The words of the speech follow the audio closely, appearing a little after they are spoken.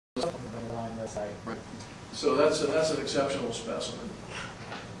Right. So that's an exceptional specimen.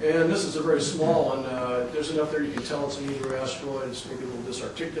 And this is a very small one. There's enough there you can tell it's an Edrioasteroid. It's maybe a little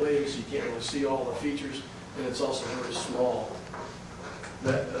disarticulated, so you can't really see all the features. And it's also very small.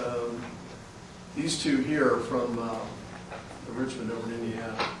 That these two here are from Richmond over in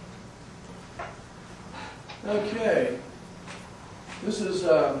Indiana. Okay, this is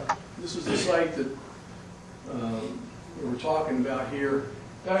the site that we were talking about here.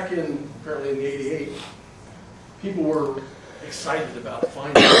 Back in apparently in '88, people were excited about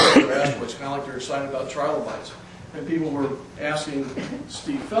finding asteroids, kind of like they're excited about trilobites. And people were asking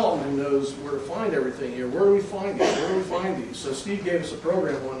Steve Felton, who knows where to find everything here, where do we find these? Where do we find these? So Steve gave us a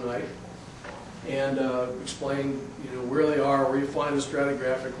program one night and explained, where they are, where you find them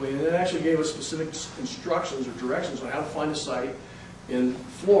stratigraphically, and then actually gave us specific instructions or directions on how to find a site in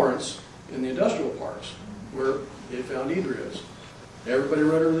Florence in the industrial parks where they found Edrios. Everybody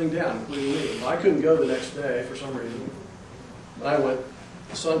wrote everything down, including me. I couldn't go the next day for some reason. I went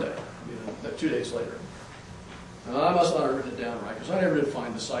Sunday, 2 days later. I must not have written it down right, because I never did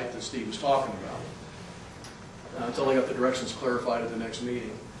find the site that Steve was talking about until I got the directions clarified at the next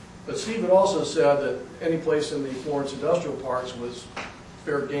meeting. But Steve had also said that any place in the Florence industrial parks was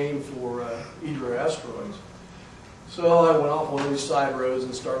fair game for Edrioasteroids. So I went off one of these side roads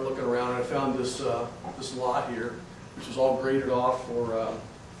and started looking around, and I found this lot here, which was all graded off for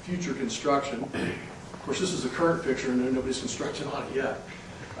future construction. Of course, this is the current picture, and nobody's constructed on it yet.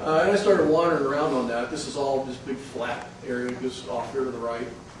 And I started wandering around on that. This is all this big flat area that goes off here to the right.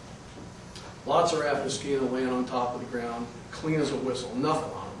 Lots of Raphiscina laying on top of the ground, clean as a whistle,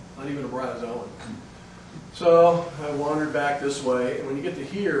 nothing on them, not even a bryozoan. So I wandered back this way, and when you get to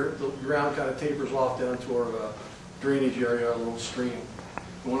here, the ground kind of tapers off down toward a drainage area, a little stream.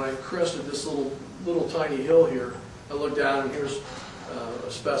 And when I crested this little tiny hill here, I looked down, and here's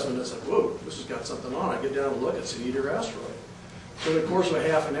a specimen that's like, whoa, this has got something on it. I get down and look, it's an Edrioasteroid. So in the course of a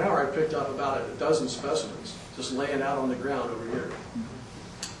half an hour, I picked up about a dozen specimens, just laying out on the ground over here.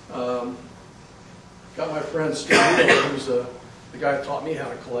 Got my friend Steve, who's the guy who taught me how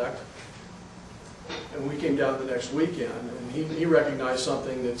to collect. And we came down the next weekend, and he recognized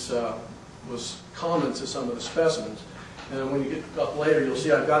something that was common to some of the specimens. And when you get up later, you'll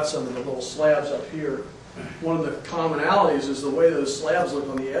see I've got some of the little slabs up here. One of the commonalities is the way those slabs look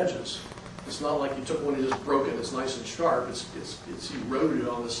on the edges. It's not like you took one and just broke it. It's nice and sharp. It's eroded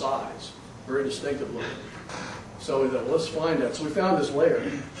on the sides. Very distinctive looking. So we thought, well, let's find that. So we found this layer.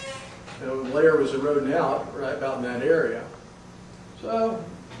 The layer was eroding out right about in that area. So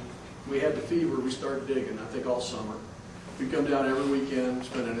we had the fever. We started digging, I think all summer. We'd come down every weekend,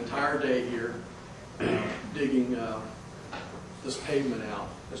 spend an entire day here digging this pavement out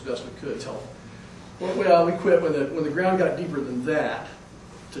as best we could. Well, we quit when the ground got deeper than that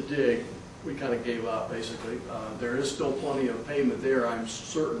to dig. We kind of gave up, basically. There is still plenty of pavement there, I'm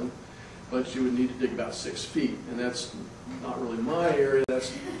certain, but you would need to dig about 6 feet, and that's not really my area,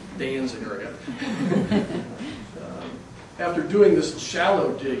 that's Dan's area. After doing this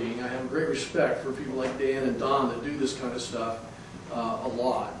shallow digging, I have great respect for people like Dan and Don that do this kind of stuff a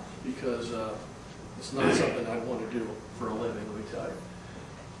lot, because it's not something I want to do for a living, let me tell you.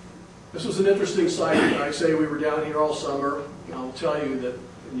 This was an interesting site. I say we were down here all summer. I'll tell you that,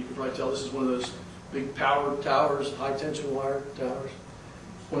 and you can probably tell this is one of those big power towers, high tension wire towers.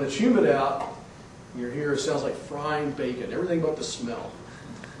 When it's humid out, you're here, it sounds like frying bacon, everything but the smell.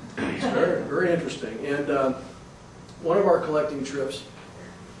 It's very, very interesting. And one of our collecting trips,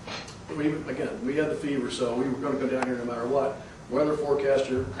 we had the fever, so we were going to go down here no matter what. Weather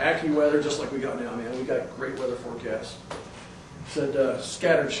forecaster, AccuWeather, just like we got now, man. We got great weather forecasts. Said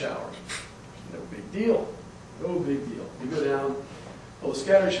scattered showers. No big deal. No big deal. You go down. Well, the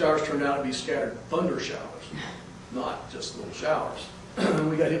scattered showers turned out to be scattered thunder showers, not just little showers.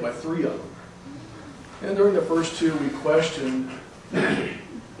 We got hit by 3 of them. And during the first 2, we questioned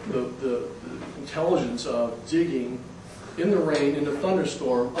the intelligence of digging in the rain, in the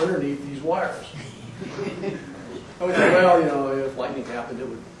thunderstorm, underneath these wires. And we thought, well, if lightning happened, it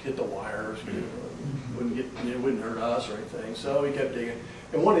would hit the wires. It wouldn't hurt us or anything. So we kept digging.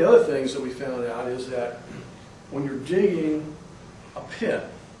 And one of the other things that we found out is that when you're digging a pit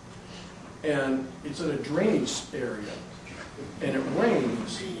and it's in a drainage area and it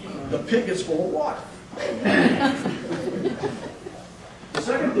rains, the pit gets full of water. The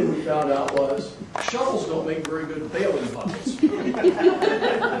second thing we found out was shovels don't make very good bailing buckets.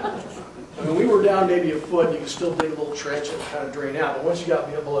 I mean, we were down maybe a foot, you could still dig a little trench and kind of drain out, but once you got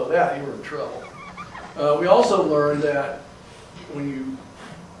below that, you were in trouble. We also learned that when you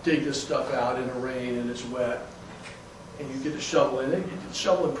dig this stuff out in the rain and it's wet, and you get to shovel in it, you get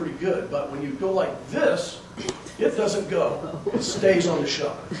shoveling pretty good. But when you go like this, it doesn't go. It stays on the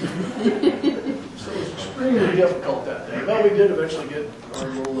shovel. So it was extremely difficult that day. But we did eventually get our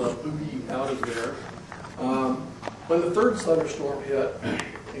little booty out of there. When the third thunderstorm hit,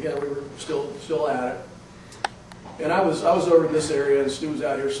 again, we were still at it. And I was over in this area, and Stu was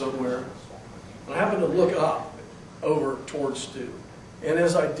out here somewhere. And I happened to look up over towards Stu. And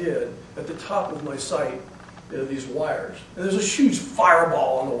as I did, at the top of my sight, there are these wires. And there's a huge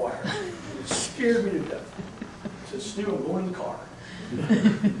fireball on the wires. It scared me to death. I said, Stu, I'm going in the car.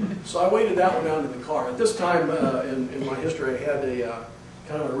 So I waited that one down in the car. At this time in my history, I had a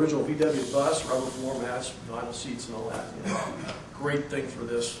kind of an original VW bus, rubber floor mats, vinyl seats and all that. You know, great thing for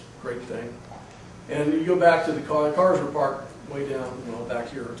this, great thing. And you go back to the car. The cars were parked way down, you know, back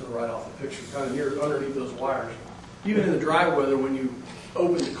here to the right off the picture, kind of near underneath those wires. Even in the dry weather, when you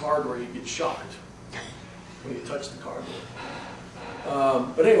open the car door, you get shocked when you touch the car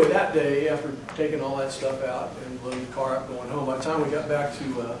door. But anyway, that day, after taking all that stuff out and loading the car up, going home, by the time we got back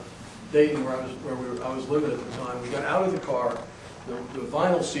to Dayton, where I was living at the time, we got out of the car. The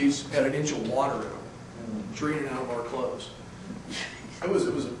vinyl seats had an inch of water in them, draining out of our clothes. It was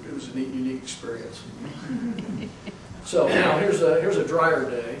a neat, unique experience. So now here's a drier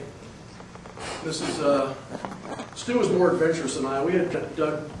day. This is Stu was more adventurous than I. We had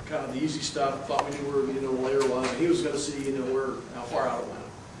done kind of the easy stuff. Thought we knew where the layer was, and he was going to see how far out it went.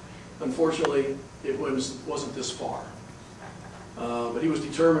 Unfortunately, it wasn't this far. But he was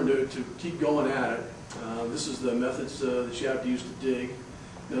determined to keep going at it. This is the methods that you have to use to dig.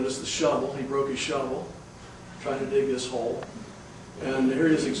 Notice the shovel. He broke his shovel trying to dig this hole. And here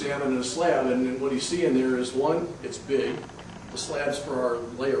he is examining a slab, and what he's seeing there is, one, it's big. The slabs for our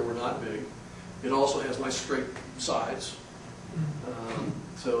layer were not big. It also has nice straight sides.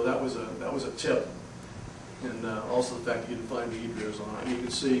 So that was a tip. And also the fact that you didn't find the Edrioasteroids on it. And you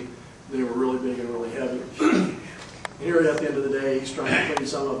can see they were really big and really heavy. Here at the end of the day, he's trying to clean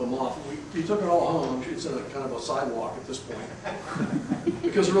some of them off. We took it all home. It's in a kind of a sidewalk at this point,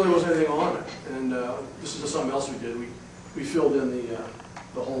 because there really wasn't anything on it. And this is just something else we did. We filled in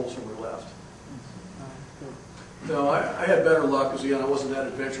the holes when we left. No, I had better luck, because again, I wasn't that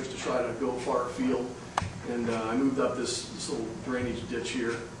adventurous to try to go far afield. And I moved up this little drainage ditch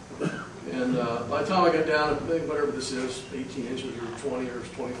here. And by the time I got down to whatever this is, 18 inches or 20 or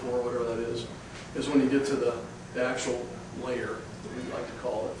 24, whatever that is when you get to the actual layer, that we like to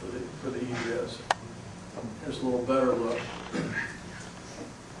call it, for the Edrioasteroids. Here's a little better look.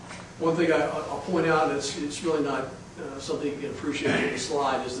 One thing I'll point out, and it's really not something you can appreciate in the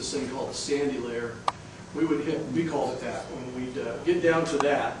slide, is this thing called the sandy layer. We called it that. When we'd get down to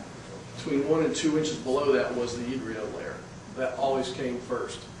that, between 1 and 2 inches below that was the Edrioasteroid layer. That always came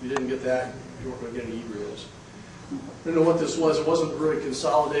first. If you didn't get that, you weren't going to get any Edrioasteroids. I don't know what this was. It wasn't really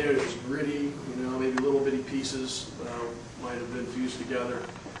consolidated. It was gritty, maybe little bitty pieces might have been fused together,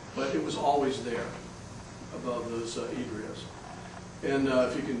 but it was always there above those Edrioasteroids. And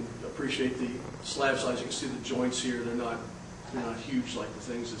if you can appreciate the slab size, you can see the joints here. They're not huge like the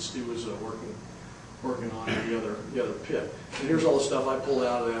things that Stu was working on in the other pit. And here's all the stuff I pulled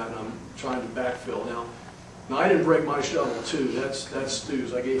out of that, and I'm trying to backfill. Now I didn't break my shovel too. That's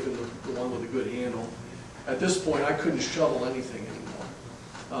Stu's. I gave him the one with a good handle. At this point, I couldn't shovel anything anymore.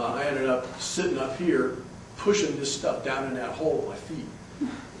 I ended up sitting up here, pushing this stuff down in that hole with my feet.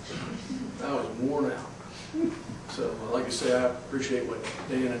 I was worn out. So, like I say, I appreciate what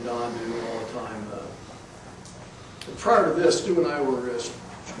Dan and Don do all the time. Prior to this, Stu and I were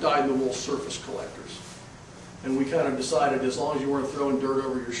dyed-in-the-wool surface collectors. And we kind of decided, as long as you weren't throwing dirt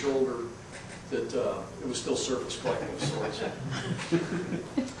over your shoulder, that it was still surface collecting of sorts.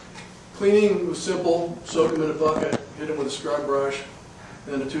 Cleaning was simple. Soak them in a bucket, hit them with a scrub brush,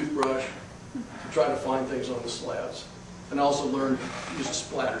 and then a toothbrush to try to find things on the slabs. And I also learned to use a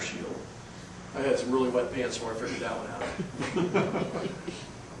splatter shield. I had some really wet pants before I figured that one out.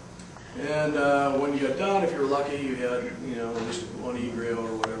 And when you got done, if you were lucky, you had at least one Edrioasteroid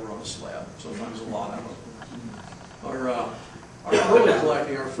or whatever on the slab. Sometimes a lot of them. Our early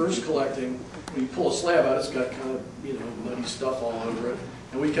collecting, our first collecting, when you pull a slab out, it's got kind of muddy stuff all over it,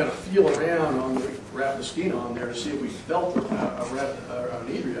 and we kind of feel around on the wrap the skein on there to see if we felt an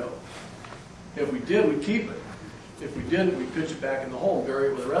Edrioasteroid. If we did, we'd keep it. If we didn't, we'd pitch it back in the hole and bury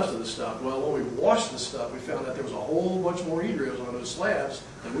it with the rest of the stuff. Well, when we washed the stuff, we found that there was a whole bunch more Edrioasteroids on those slabs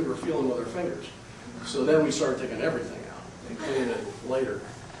than we were feeling with our fingers. So then we started taking everything out and cleaning it later.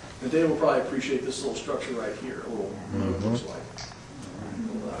 And Dave will probably appreciate this little structure right here, a little what it looks like.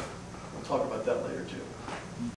 We'll talk about that later too.